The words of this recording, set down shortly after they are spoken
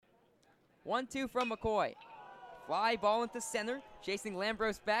1-2 from McCoy. Fly ball into center, chasing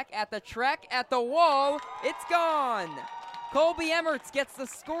Lambros back at the track, at the wall, it's gone! Colby Emmerts gets the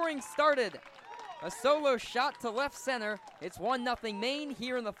scoring started. A solo shot to left center. It's 1-0 Maine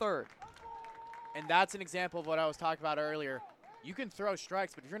here in the third. And that's an example of what I was talking about earlier. You can throw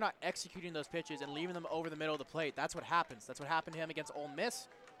strikes, but if you're not executing those pitches and leaving them over the middle of the plate, that's what happens. That's what happened to him against Ole Miss,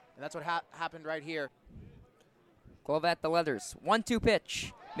 and that's what happened right here. Glove at the leathers. 1-2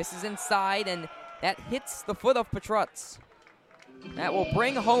 pitch. Misses inside, and that hits the foot of Petrutz. That will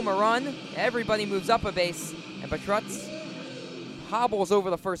bring home a run. Everybody moves up a base, and Petrutz hobbles over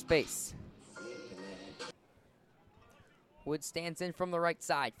the first base. Woods stands in from the right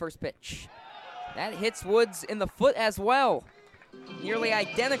side. First pitch. That hits Woods in the foot as well. Nearly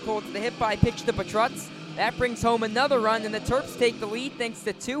identical to the hit-by pitch to Petrutz. That brings home another run, and the Terps take the lead thanks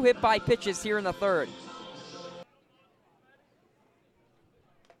to 2 hit-by pitches here in the third.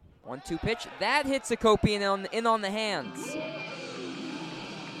 1-2 pitch. That hits Akopian in on the hands.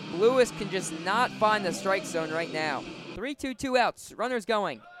 Lewis can just not find the strike zone right now. 3-2, 2 outs. Runners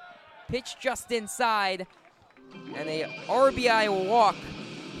going. Pitch just inside, and a RBI walk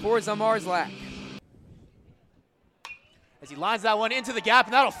for Zamarzlak. As he lines that one into the gap,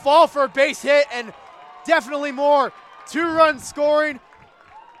 and that'll fall for a base hit, and definitely more. 2-run scoring.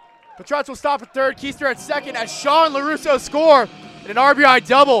 Petrutz will stop at third, Keister at second as Sean LaRusso score, and an RBI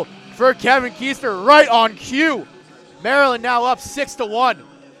double for Kevin Keister right on cue. Maryland now up 6-1. And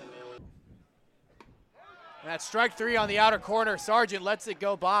that's strike 3 on the outer corner. Sargent lets it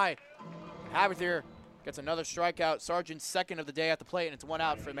go by. Haberthier gets another strikeout. Sargent's second of the day at the plate, and it's 1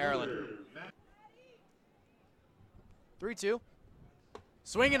 out for Maryland. 3-2.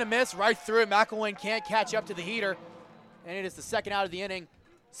 Swing and a miss right through it. McElwain can't catch up to the heater, and it is the second out of the inning.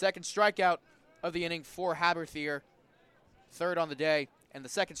 Second strikeout of the inning for Haberthier. Third on the day, and the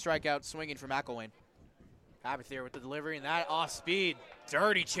second strikeout swinging for McElwain. Haberthier with the delivery, and that off speed.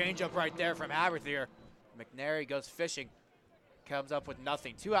 Dirty changeup right there from Haberthier. McNary goes fishing, comes up with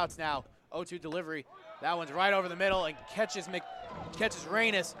nothing. 2 outs now. 0-2 delivery. That one's right over the middle and catches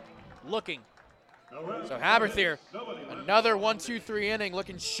Reynes looking. So Haberthier, another 1-2-3 inning,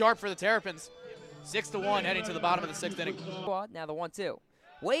 looking sharp for the Terrapins. 6-1 heading to the bottom of the 6th inning. Now the 1-2.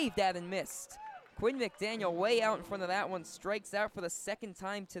 Waved at and missed. Quinn McDaniel way out in front of that one, strikes out for the second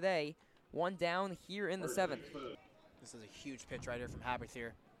time today. 1 down here in the 7th. This is a huge pitch right here from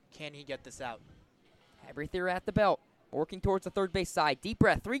Haberthier. Can he get this out? Haberthier at the belt, working towards the third base side. Deep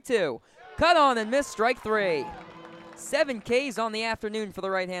breath, 3-2. Cut on and missed, strike 3. 7 Ks on the afternoon for the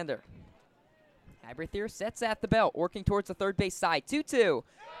right-hander. Haberthier sets at the belt, working towards the third base side. 2-2.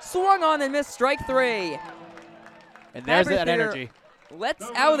 Swung on and missed, strike 3. And there's that energy. Lets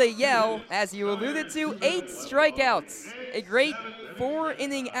out a yell, as you alluded to, 8 strikeouts. A great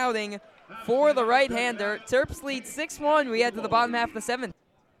 4-inning outing for the right-hander. Terps lead 6-1. We head to the bottom half of the 7th.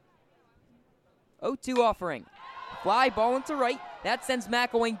 0-2 offering. Fly ball into right. That sends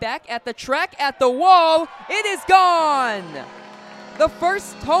McElwain back at the track, at the wall. It is gone! The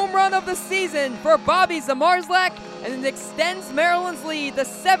first home run of the season for Bobby Zamarzlak, and it extends Maryland's lead to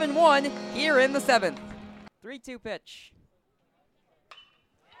 7-1 here in the 7th. 3-2 pitch.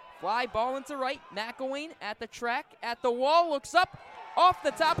 Fly ball into right. McElwain at the track, at the wall, looks up, off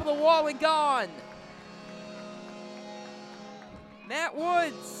the top of the wall and gone. Matt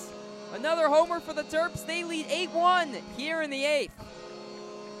Woods, another homer for the Terps. They lead 8-1 here in the 8th.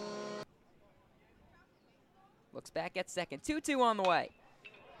 Looks back at second. 2-2 on the way.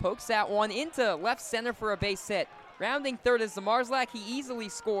 Pokes that one into left center for a base hit. Rounding third is Zamarzlak. He easily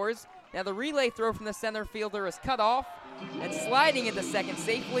scores. Now the relay throw from the center fielder is cut off. And sliding into second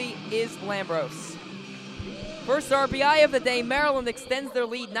safely is Lambros. First RBI of the day. Maryland extends their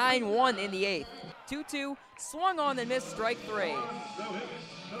lead 9-1 in the 8th. 2-2. Swung on and missed, strike 3.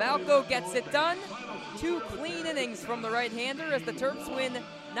 Falco gets it done. 2 clean innings from the right-hander as the Terps win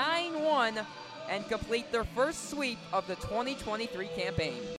 9-1 and complete their first sweep of the 2023 campaign.